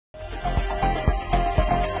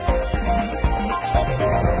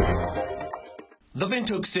The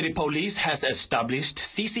Windhoek City Police has established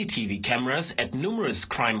CCTV cameras at numerous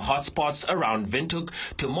crime hotspots around Windhoek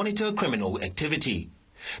to monitor criminal activity.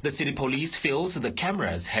 The City Police feels the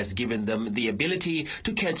cameras has given them the ability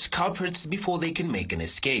to catch culprits before they can make an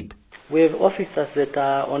escape. We have officers that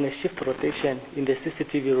are on a shift rotation in the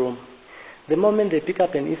CCTV room. The moment they pick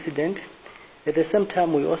up an incident, at the same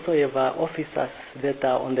time we also have officers that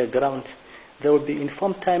are on the ground. They will be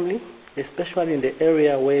informed timely, especially in the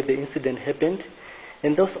area where the incident happened,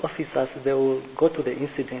 and those officers, they will go to the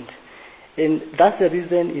incident. And that's the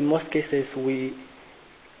reason in most cases we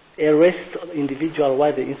arrest individual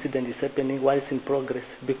while the incident is happening, while it's in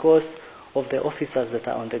progress, because of the officers that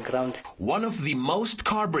are on the ground. One of the most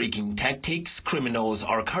car-breaking tactics criminals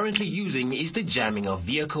are currently using is the jamming of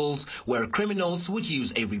vehicles, where criminals would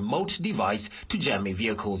use a remote device to jam a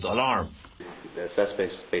vehicle's alarm. The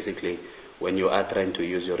suspects, basically, when you are trying to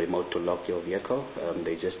use your remote to lock your vehicle,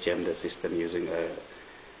 they just jam the system using a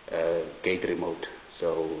gate remote.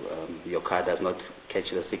 So your car does not catch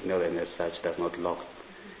the signal and as such does not lock.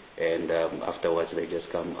 And afterwards they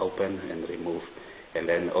just come open and remove. And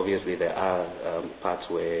then obviously there are parts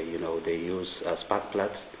where they use spark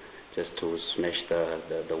plugs just to smash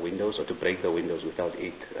the windows or to break the windows without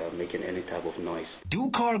it making any type of noise. Do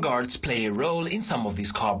car guards play a role in some of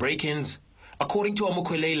these car break-ins? According to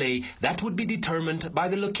Amukwelele, that would be determined by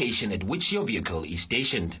the location at which your vehicle is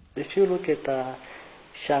stationed. If you look at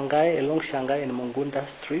Shanghai, along Shanghai and Mungunda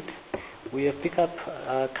Street, we have picked up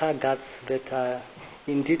car guards that are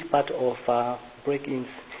indeed part of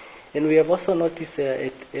break-ins. And we have also noticed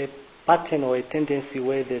a pattern or a tendency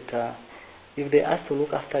where that if they ask to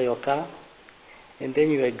look after your car and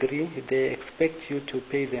then you agree, they expect you to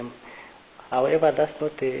pay them. However, that's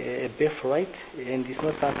not a birthright, and it's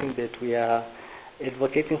not something that we are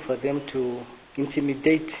advocating for them to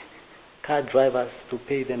intimidate car drivers to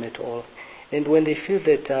pay them at all. And when they feel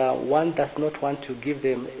that one does not want to give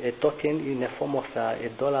them a token in the form of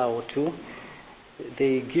 $1 or $2,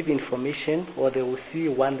 they give information, or they will see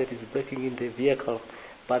one that is breaking in the vehicle,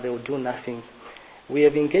 but they will do nothing. We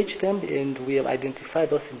have engaged them and we have identified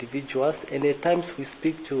those individuals, and at times we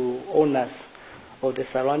speak to owners of the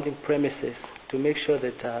surrounding premises to make sure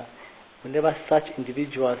that whenever such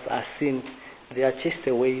individuals are seen, they are chased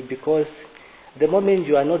away, because the moment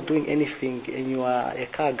you are not doing anything and you are a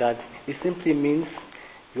car guard, it simply means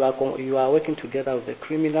you are working together with the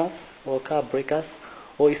criminals or car breakers,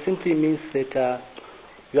 or it simply means that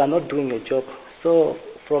you are not doing your job. So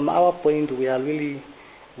from our point, we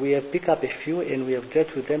have picked up a few and we have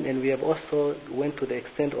dealt with them, and we have also went to the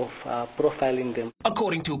extent of profiling them.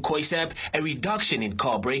 According to COISAP, a reduction in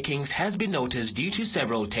car breakings has been noticed due to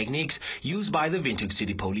several techniques used by the Windhoek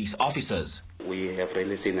City Police officers. We have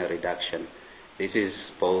really seen a reduction. This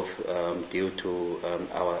is both due to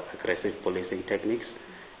our aggressive policing techniques,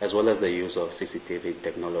 as well as the use of CCTV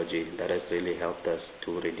technology that has really helped us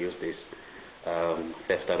to reduce this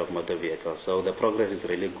theft out of motor vehicles. So the progress is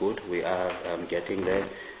really good. We are getting there.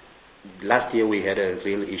 Last year we had a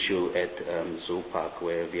real issue at Zoo Park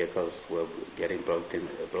where vehicles were getting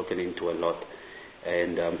broken into a lot,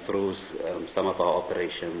 and through some of our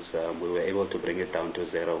operations we were able to bring it down to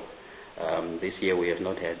zero. This year we have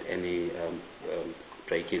not had any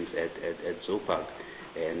break-ins at Zoo Park,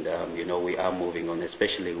 and we are moving on,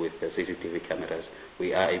 especially with the CCTV cameras.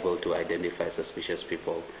 We are able to identify suspicious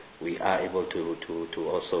people. We are able to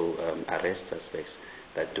also arrest suspects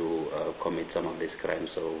that do commit some of these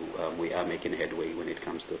crimes. So we are making headway when it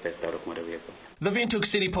comes to theft out of motor vehicle. The Windhoek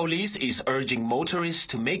City Police is urging motorists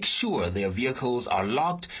to make sure their vehicles are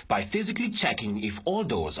locked by physically checking if all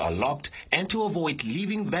doors are locked, and to avoid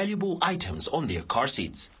leaving valuable items on their car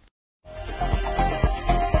seats.